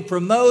well. We're getting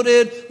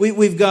promoted.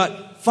 We've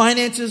got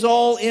finances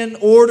all in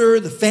order.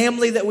 The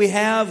family that we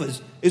have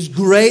is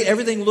great.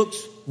 Everything looks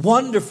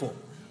wonderful,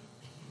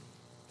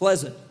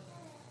 pleasant.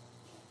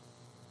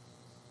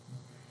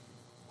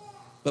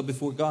 But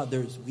before God,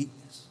 there is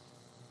weakness.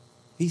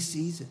 He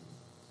sees it.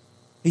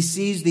 He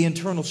sees the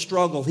internal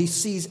struggle. He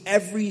sees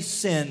every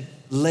sin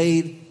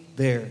laid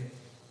bare.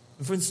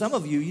 And for some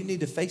of you, you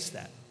need to face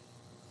that.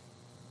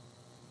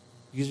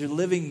 Because you're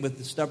living with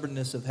the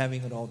stubbornness of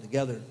having it all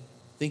together,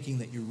 thinking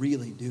that you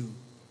really do.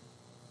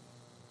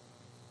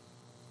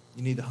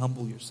 You need to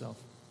humble yourself.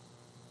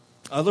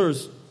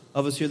 Others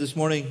of us here this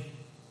morning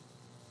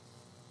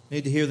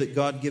need to hear that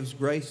God gives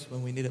grace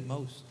when we need it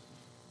most.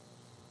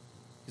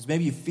 Because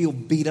maybe you feel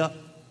beat up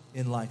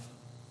in life.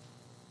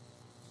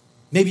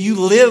 Maybe you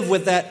live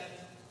with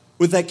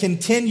that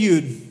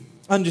continued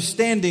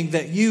understanding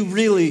that you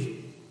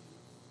really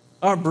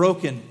are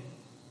broken,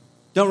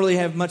 don't really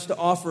have much to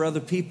offer other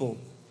people.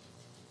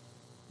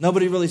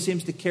 Nobody really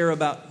seems to care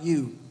about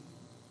you.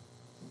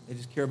 They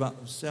just care about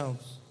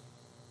themselves.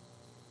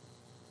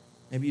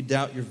 Maybe you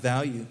doubt your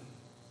value.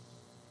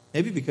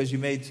 Maybe because you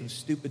made some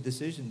stupid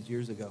decisions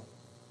years ago.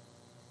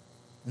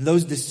 And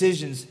those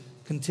decisions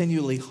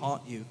continually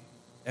haunt you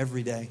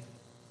every day.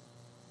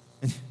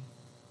 And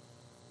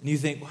you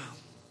think, wow,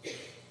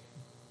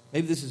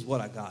 maybe this is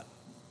what I got.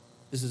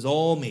 This is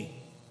all me.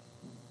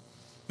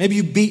 Maybe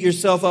you beat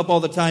yourself up all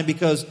the time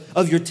because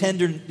of your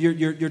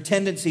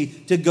tendency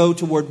to go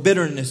toward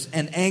bitterness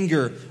and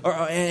anger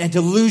and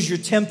to lose your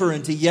temper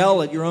and to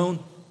yell at your own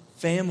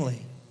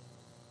family.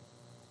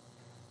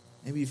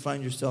 Maybe you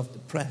find yourself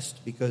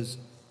depressed because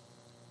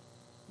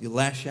you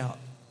lash out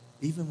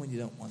even when you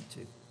don't want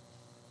to.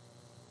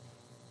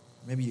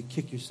 Maybe you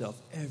kick yourself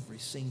every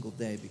single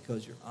day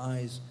because your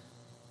eyes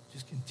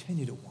just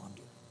continue to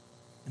wander.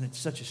 And it's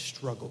such a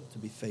struggle to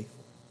be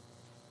faithful.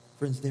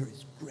 Friends, there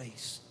is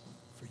grace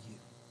for you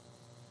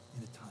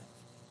in a time of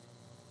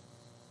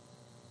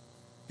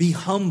need. Be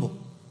humble.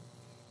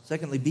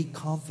 Secondly, be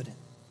confident.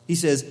 He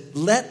says,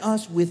 let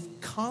us with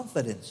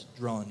confidence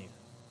draw near.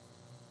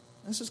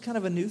 This is kind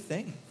of a new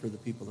thing for the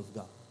people of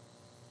God.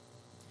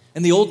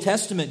 In the Old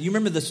Testament, you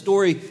remember the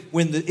story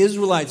when the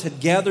Israelites had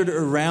gathered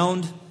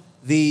around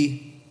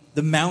the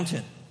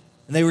mountain.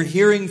 And they were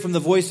hearing from the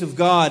voice of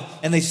God.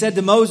 And they said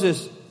to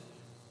Moses,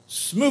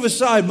 move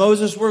aside,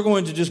 Moses. We're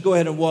going to just go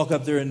ahead and walk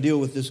up there and deal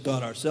with this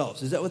God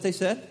ourselves. Is that what they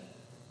said?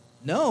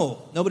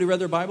 No. Nobody read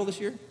their Bible this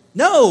year?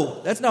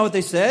 No, that's not what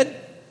they said.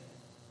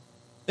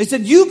 They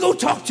said, you go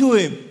talk to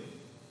him.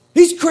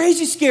 He's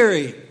crazy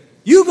scary.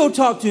 You go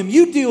talk to him.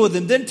 You deal with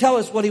him. Then tell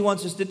us what he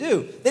wants us to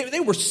do.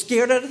 They were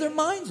scared out of their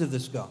minds of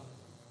this God.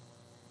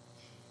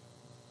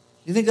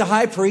 You think the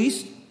high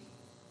priest,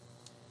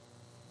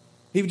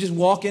 he would just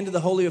walk into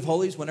the Holy of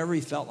Holies whenever he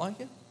felt like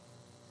it?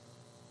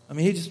 I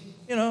mean, he just,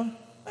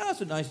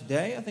 it's a nice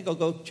day. I think I'll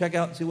go check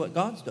out and see what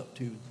God's up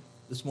to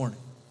this morning.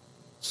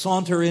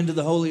 Saunter into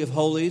the Holy of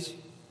Holies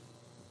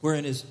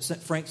wearing his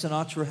Frank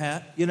Sinatra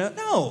hat.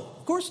 No,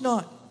 of course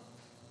not.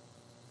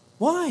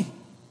 Why?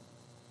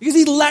 Because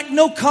he lacked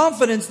no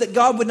confidence that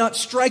God would not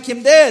strike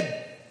him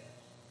dead.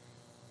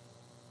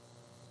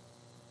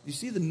 You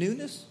see the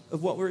newness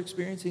of what we're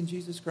experiencing in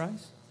Jesus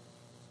Christ?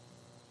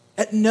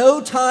 At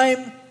no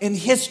time in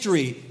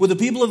history would the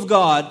people of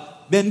God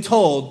been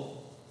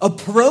told,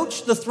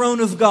 approach the throne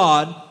of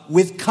God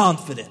with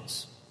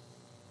confidence.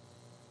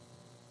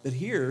 But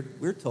here,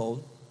 we're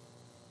told,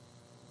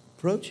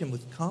 approach him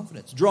with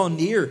confidence. Draw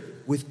near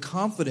with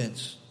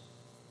confidence.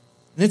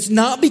 And it's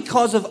not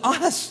because of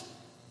us.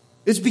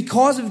 It's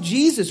because of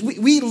Jesus.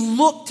 We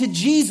look to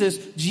Jesus.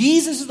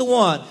 Jesus is the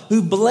one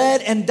who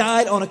bled and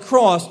died on a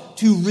cross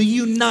to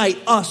reunite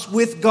us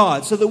with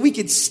God so that we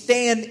could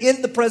stand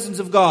in the presence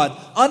of God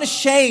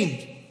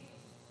unashamed,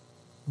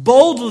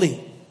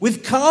 boldly,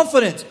 with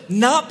confidence,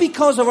 not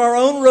because of our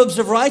own robes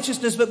of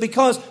righteousness, but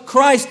because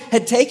Christ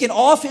had taken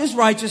off his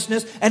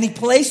righteousness and he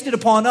placed it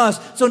upon us.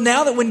 So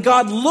now that when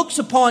God looks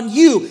upon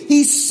you,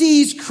 he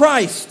sees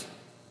Christ.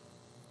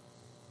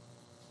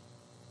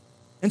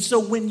 And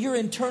so when you're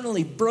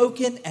internally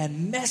broken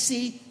and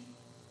messy,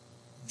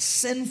 and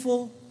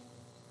sinful,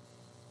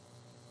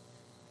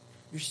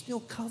 you're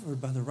still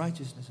covered by the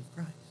righteousness of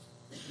Christ.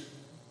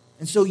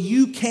 And so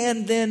you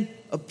can then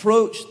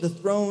approach the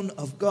throne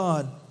of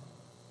God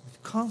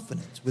with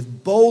confidence,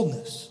 with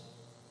boldness.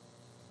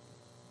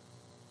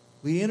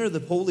 We enter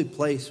the holy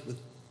place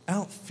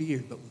without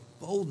fear, but with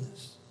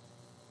boldness.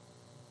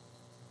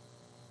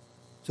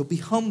 So be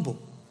humble.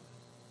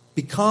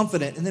 Be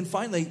confident. And then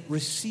finally,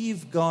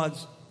 receive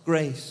God's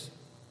grace.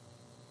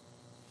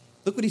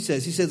 Look what he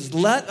says. He says,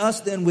 let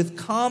us then with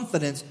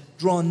confidence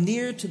draw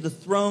near to the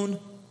throne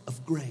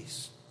of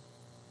grace.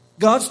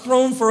 God's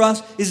throne for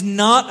us is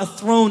not a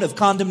throne of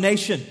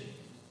condemnation.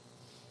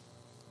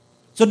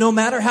 So no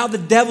matter how the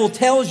devil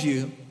tells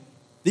you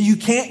that you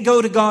can't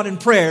go to God in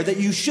prayer, that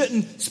you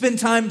shouldn't spend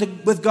time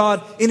with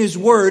God in His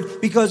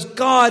Word because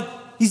God,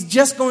 He's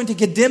just going to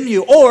condemn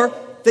you, or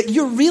that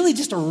you're really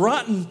just a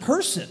rotten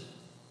person.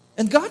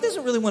 And God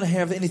doesn't really want to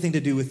have anything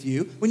to do with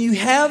you. When you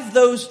have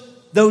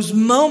those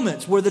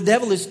moments where the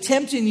devil is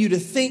tempting you to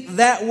think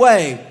that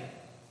way,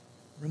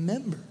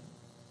 remember,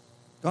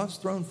 God's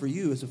throne for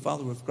you as a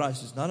follower of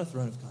Christ is not a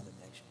throne of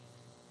condemnation.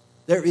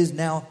 There is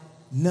now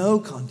no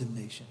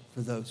condemnation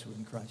for those who are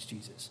in Christ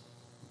Jesus.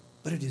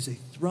 But it is a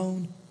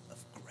throne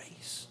of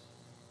grace.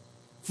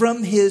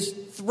 From His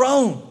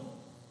throne,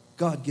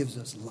 God gives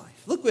us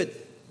life. Look what,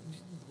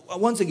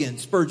 once again,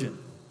 Spurgeon,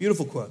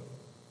 beautiful quote.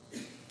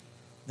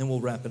 Then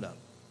we'll wrap it up.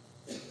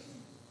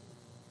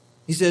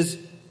 He says,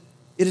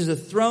 "It is a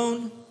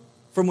throne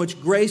from which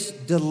grace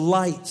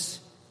delights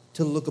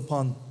to look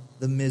upon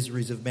the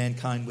miseries of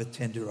mankind with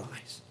tender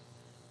eyes."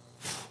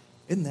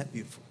 Isn't that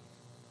beautiful?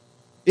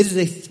 It is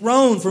a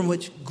throne from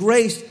which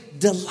grace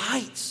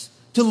delights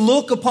to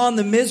look upon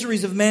the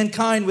miseries of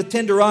mankind with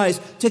tender eyes,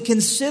 to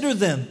consider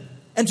them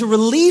and to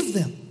relieve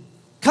them.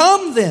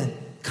 Come then,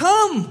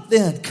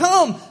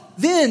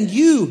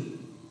 you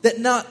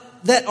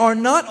that are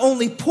not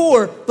only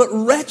poor, but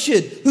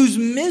wretched, whose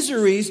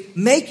miseries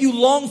make you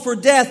long for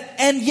death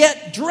and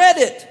yet dread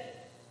it.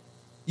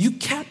 You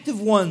captive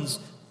ones,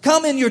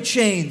 come in your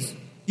chains.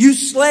 You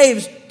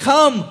slaves,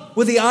 come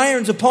with the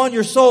irons upon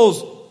your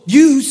souls.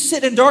 You who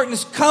sit in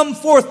darkness, come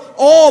forth,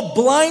 all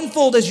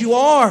blindfold as you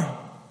are.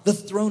 The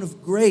throne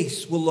of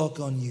grace will look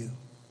on you.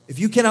 If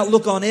you cannot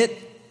look on it,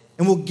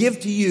 and will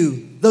give to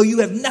you, though you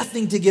have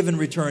nothing to give in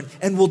return,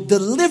 and will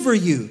deliver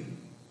you,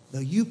 though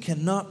you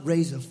cannot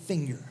raise a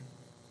finger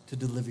to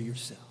deliver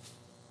yourself.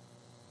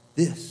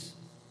 This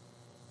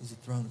is the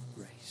throne of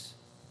grace.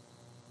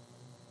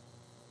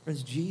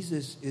 Friends,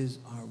 Jesus is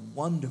our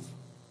wonderful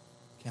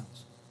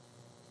counselor.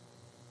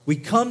 We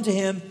come to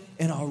Him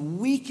in our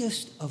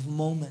weakest of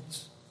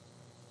moments,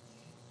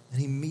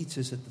 and He meets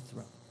us at the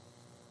throne.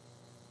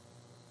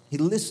 He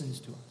listens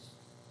to us.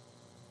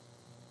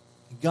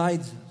 He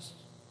guides us.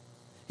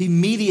 He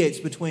mediates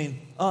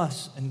between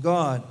us and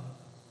God.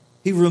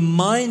 He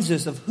reminds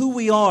us of who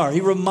we are.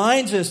 He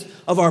reminds us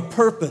of our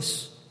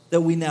purpose that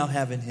we now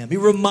have in Him. He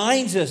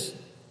reminds us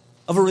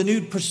of a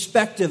renewed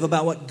perspective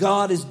about what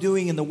God is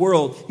doing in the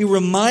world. He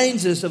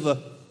reminds us of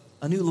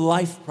a new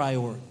life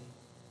priority.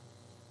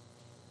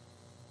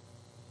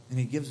 And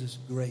He gives us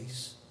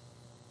grace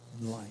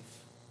and life.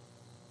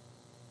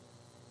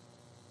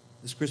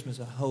 This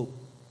Christmas, I hope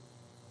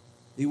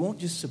that you won't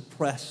just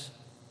suppress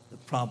the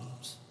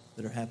problems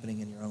that are happening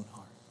in your own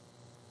heart,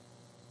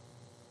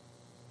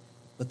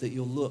 but that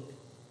you'll look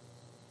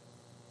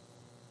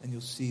and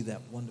you'll see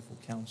that wonderful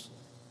counselor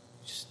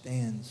who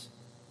stands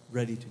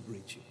ready to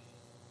greet you,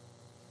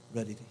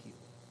 ready to heal you.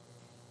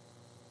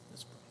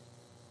 Let's pray.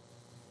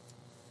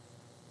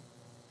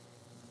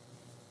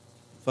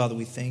 Father,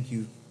 we thank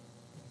You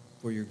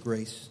for Your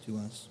grace to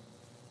us.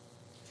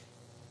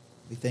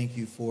 We thank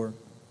You for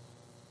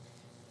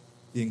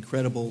the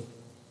incredible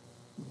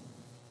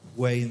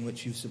way in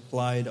which You've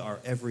supplied our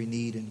every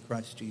need in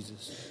Christ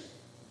Jesus.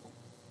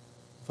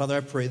 Father,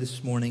 I pray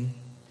this morning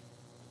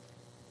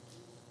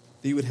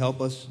that You would help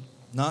us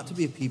not to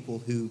be a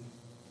people who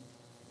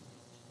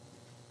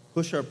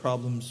push our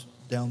problems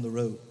down the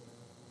road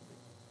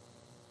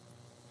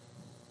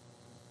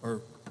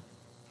or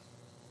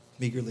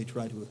meagerly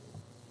try to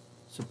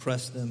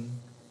suppress them,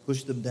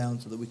 push them down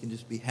so that we can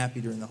just be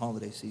happy during the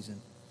holiday season.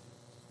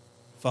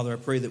 Father, I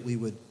pray that we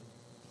would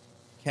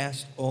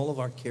cast all of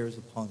our cares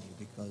upon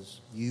You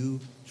because You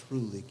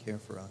truly care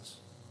for us.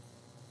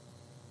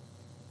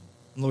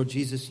 And Lord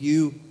Jesus,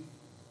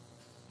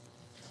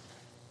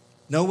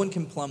 no one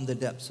can plumb the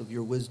depths of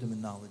Your wisdom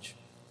and knowledge.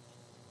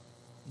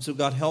 And so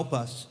God, help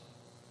us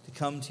to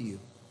come to You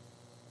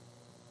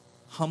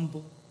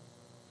humble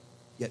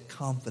yet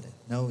confident,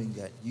 knowing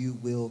that You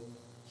will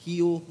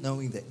heal,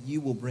 knowing that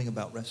You will bring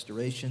about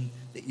restoration,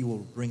 that You will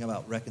bring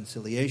about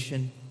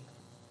reconciliation,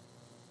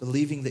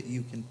 believing that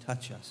You can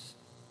touch us,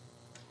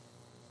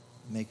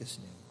 make us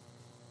new.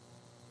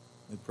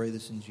 We pray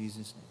this in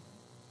Jesus' name.